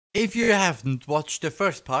If you haven't watched the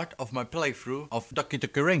first part of my playthrough of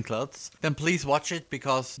DokiDokiRainClouds, then please watch it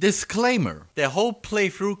because, disclaimer, the whole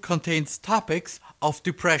playthrough contains topics of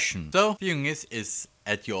depression, so viewing is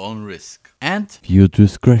at your own risk. And viewer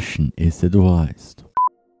discretion is advised.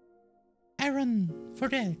 I run for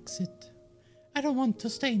the exit. I don't want to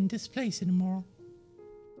stay in this place anymore.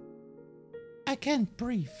 I can't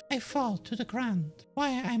breathe. I fall to the ground. Why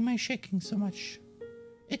am I shaking so much?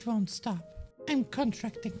 It won't stop. I'm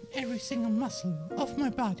contracting every single muscle of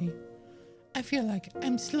my body. I feel like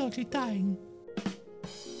I'm slowly dying.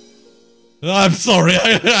 I'm sorry,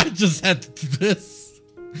 I just had to do this.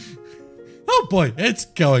 Oh boy, it's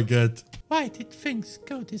going good. Why did things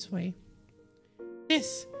go this way?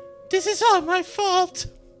 This is all my fault.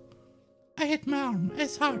 I hit my arm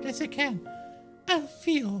as hard as I can. I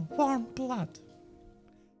feel warm blood.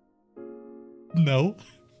 No.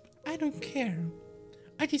 I don't care.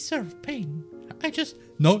 I deserve pain.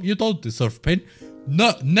 No, you don't deserve pain.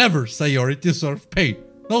 No, never Sayori deserve pain.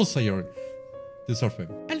 No, Sayori deserve pain.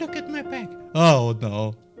 I look at my back. Oh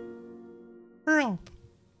no. Rope.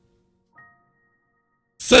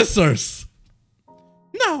 Scissors.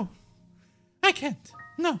 No. I can't.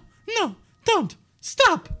 No, don't.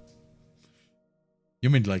 Stop. You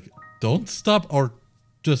mean like don't stop or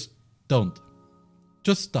just don't?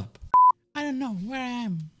 Just stop. I don't know where I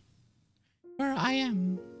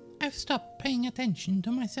am. I've stopped paying attention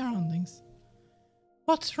to my surroundings.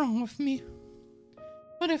 What's wrong with me?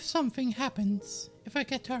 What if something happens? If I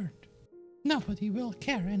get hurt? Nobody will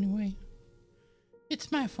care anyway.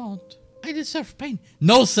 It's my fault. I deserve pain.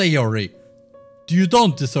 No, Sayori. You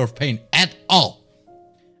don't deserve pain at all.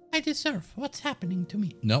 I deserve what's happening to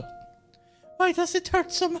me. No. Why does it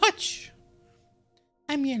hurt so much?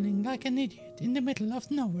 I'm yelling like an idiot in the middle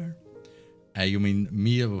of nowhere. You mean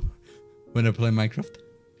me when I play Minecraft?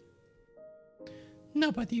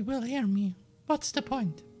 Nobody will hear me. What's the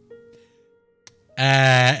point?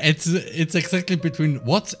 It's exactly between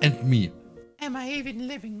what and me. Am I even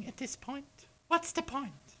living at this point? What's the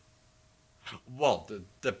point? well,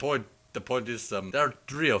 the point is there are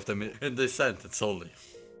 3 of them in this sentence only.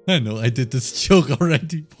 I know I did this joke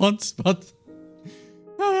already once, but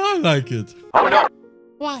I like it.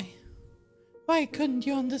 Why? Why couldn't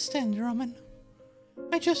you understand, Roman?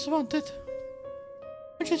 I just wanted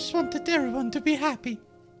everyone to be happy.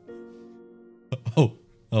 Oh,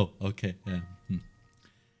 okay. Yeah.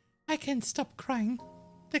 I can't stop crying.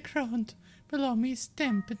 The ground below me is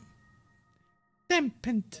dampened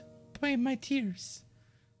by my tears.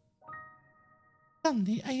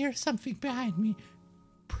 Suddenly, I hear something behind me.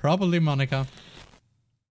 Probably Monica.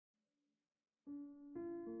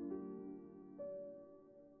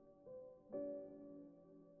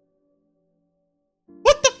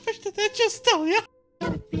 What the fish did I just tell you?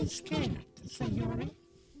 Don't be scared, Sayori.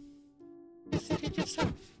 You said it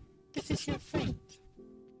yourself. This is your fate.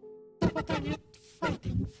 What are you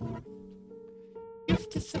fighting for? You've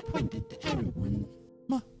disappointed everyone.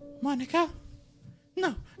 Monica?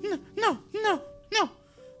 No.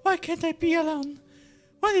 Why can't I be alone?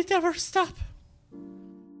 Will it ever stop?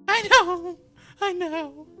 I know.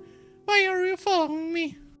 Why are you following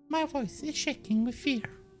me? My voice is shaking with fear.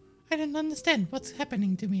 I don't understand what's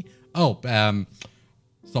happening to me. Oh,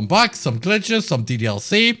 some bugs, some glitches, some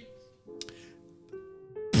DDLC.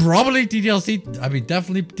 Probably DDLC. I mean,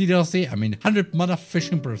 definitely DDLC. I mean, 100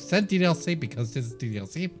 motherfucking % DDLC because this is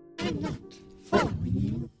DDLC. I'm not following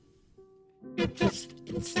you. You're just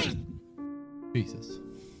insane. Jesus.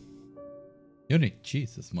 You need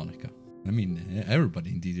Jesus, Monica. I mean,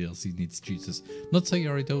 everybody in DDLC needs Jesus. Not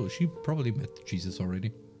Sayori though. She probably met Jesus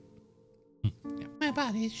already. Yeah. My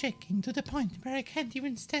body is shaking to the point where I can't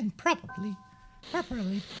even stand properly.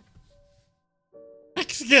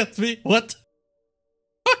 Excuse me, what?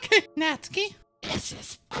 Okay, Natsuki. This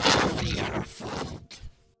is all your fault.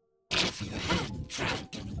 If you hadn't tried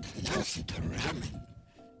getting closer to Roman,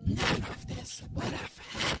 none of this would have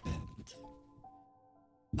happened.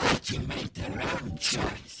 But you made the wrong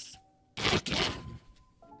choice. Again.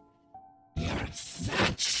 You're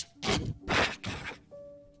such an bugger.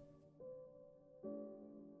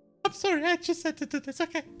 I'm sorry, I just had to do this,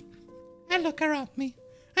 okay? I look around me.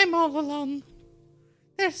 I'm all alone.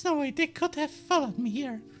 There's no way they could have followed me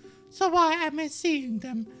here. So why am I seeing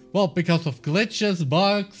them? Well, because of glitches,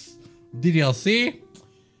 bugs, DDLC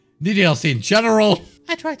in general.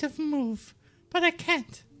 I try to move, but I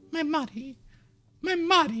can't. My body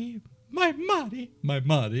Is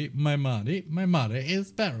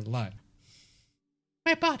paralyzed.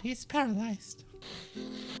 My body is paralyzed.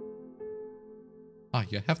 Ah,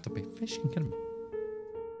 you have to be fishing, can we?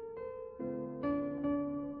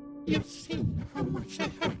 You've seen how much I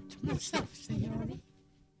hurt. myself, Sayori.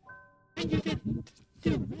 And you didn't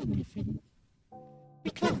do anything.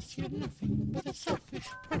 Because you're nothing but a selfish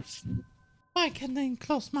person. Why can't I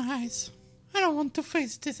close my eyes? I don't want to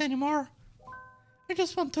face this anymore. I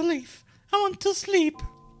just want to leave. I want to sleep.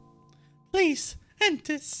 Please, end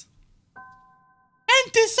this.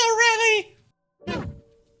 End this already! No.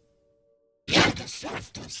 You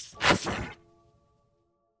deserve to suffer.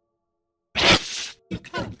 You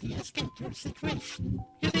can't escape your situation.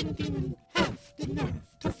 You didn't even have the nerve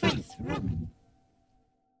to face Roman.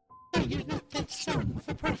 So you're not that strong of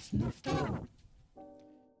a person after all.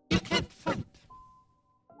 You can't fight.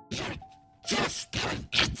 You're just going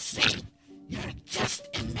insane. You're just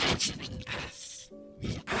imagining us.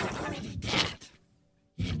 We are already dead.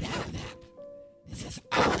 You know that. This is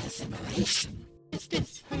all a simulation. Is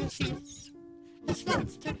this how you see us? As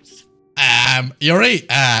monsters? Yuri,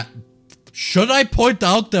 should I point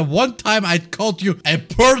out that one time I called you a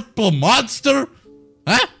purple monster?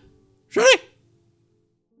 Huh? Should I?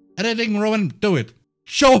 Editing Rowan, do it.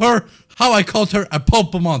 Show her how I called her a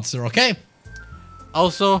purple monster, okay?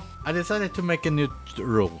 Also, I decided to make a new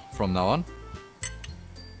rule from now on.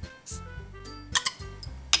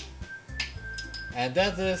 And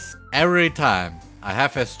that is every time I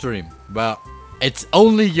have a stream where it's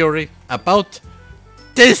only Yuri about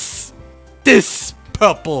this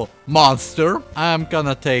purple monster, I'm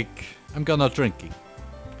gonna drinking.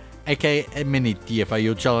 AKA a mini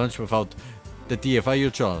DFIU challenge without the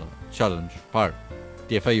DFIU challenge part.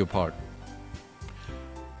 DFIU part.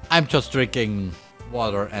 I'm just drinking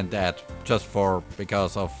water and that just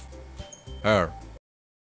because of her.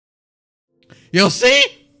 You see?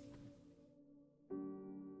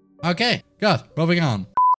 Okay, good. Moving on.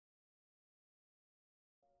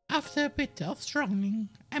 After a bit of struggling,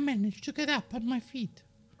 I managed to get up on my feet.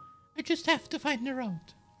 I just have to find the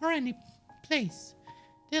road, or any place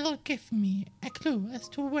that'll give me a clue as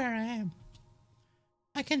to where I am.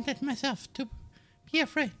 I can't let myself to be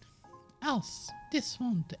afraid, else this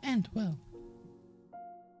won't end well.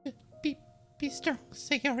 Be strong,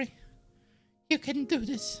 Sayori. You can do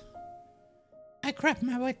this. I grab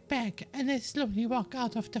my wet bag and I slowly walk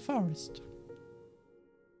out of the forest.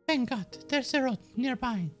 Thank God, there's a road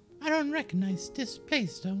nearby. I don't recognize this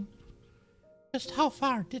place though. Just how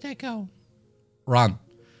far did I go? Run.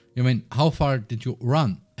 You mean, how far did you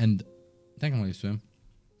run and technically swim?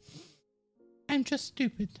 I'm just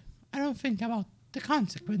stupid. I don't think about the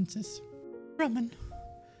consequences. Roman,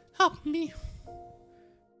 help me.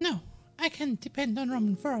 No, I can't depend on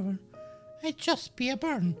Roman forever. I'd just be a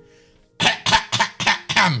burden.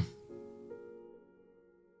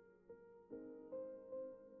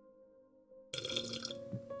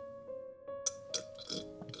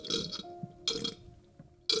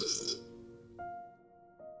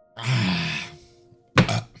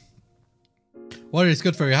 Water is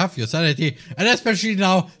good for your sanity, and especially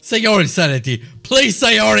now, Sayori's sanity. Please,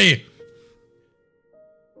 Sayori!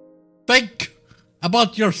 Think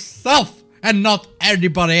about yourself and not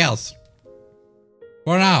anybody else.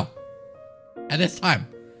 For now. At this time.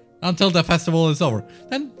 Until the festival is over.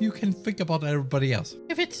 Then you can think about everybody else.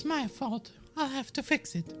 If it's my fault, I'll have to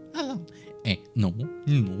fix it alone.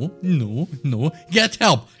 No. Get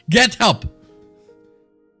help! Get help!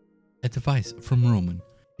 Advice from Roman.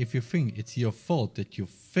 If you think it's your fault that you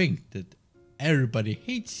think that everybody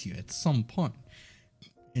hates you at some point,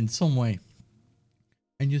 in some way,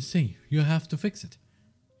 and you say you have to fix it.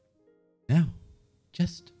 Now,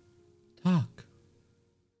 just talk.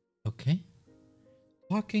 Okay?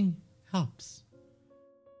 Talking helps.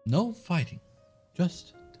 No fighting.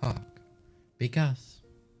 Just talk. Because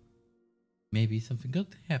maybe something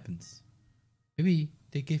good happens. Maybe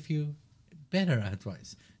they give you better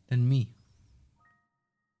advice than me.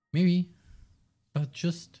 Maybe, but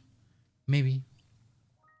just maybe.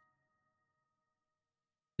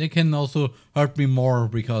 They can also hurt me more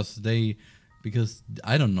because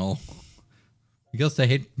I don't know. Because they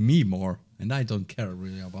hate me more and I don't care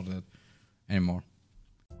really about it anymore.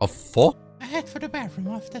 I head for the bathroom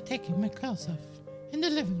after taking my clothes off in the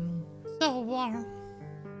living room. So warm.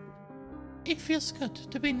 It feels good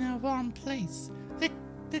to be in a warm place.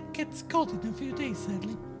 That gets cold in a few days,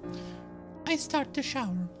 sadly. I start the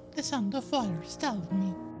shower. The sound of water startled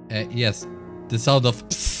me. Yes, the sound of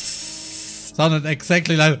sounded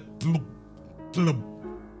exactly like bloop, bloop,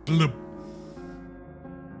 bloop.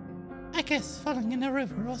 I guess falling in a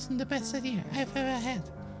river wasn't the best idea I've ever had.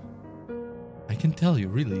 I can tell you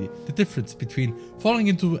really the difference between falling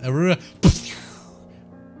into a river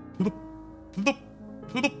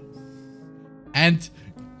and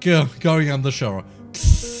going on the shower.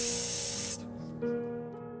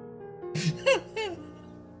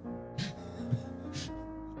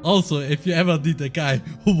 Also, if you ever need a guy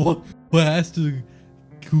who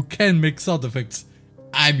can make sound effects,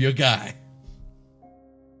 I'm your guy.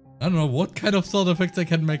 I don't know what kind of sound effects I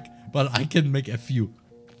can make, but I can make a few.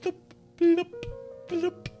 Bloop, bloop,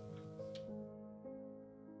 bloop.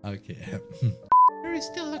 Okay. Yuri's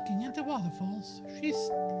still looking at the waterfalls.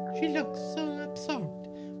 She looks so absorbed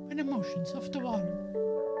by the motions of the water.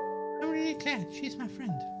 I'm really glad she's my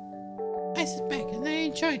friend. I sit back and I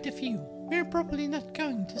enjoy the view. We're probably not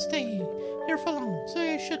going to stay here for long, so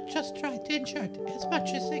I should just try to enjoy it as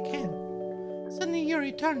much as I can. Suddenly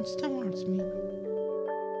Yuri turns towards me.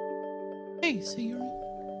 Hey,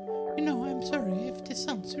 Sayuri. You know, I'm sorry if this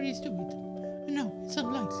sounds really stupid. I know, it's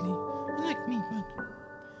unlikely, unlike me, but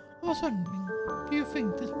I was wondering, do you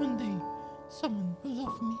think that one day someone will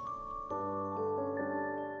love me?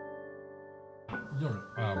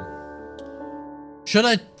 Should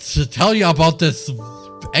I tell you about this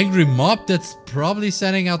angry mob that's probably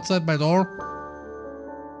standing outside my door?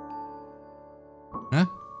 Huh?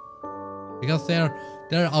 Because they're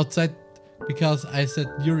outside because I said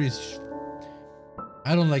Yuri's.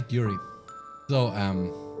 I don't like Yuri. So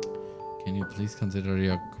can you please consider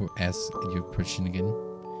ask your question again?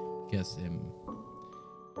 Yes,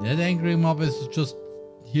 that angry mob is just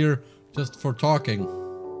here just for talking.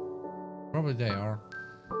 Probably they are.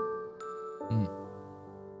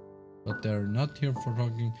 But they're not here for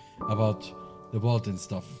talking about the world and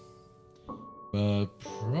stuff. But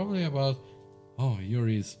probably about, oh,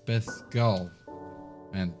 Yuri's best girl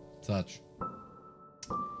and such.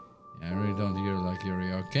 Yeah, I really don't hear like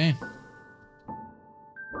Yuri, okay?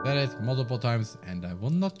 Said it multiple times and I will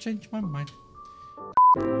not change my mind.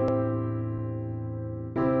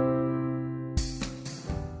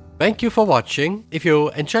 Thank you for watching. If you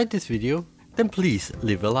enjoyed this video, then please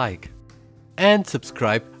leave a like and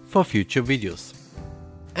subscribe for future videos.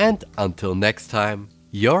 And until next time,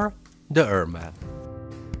 you're the Erman.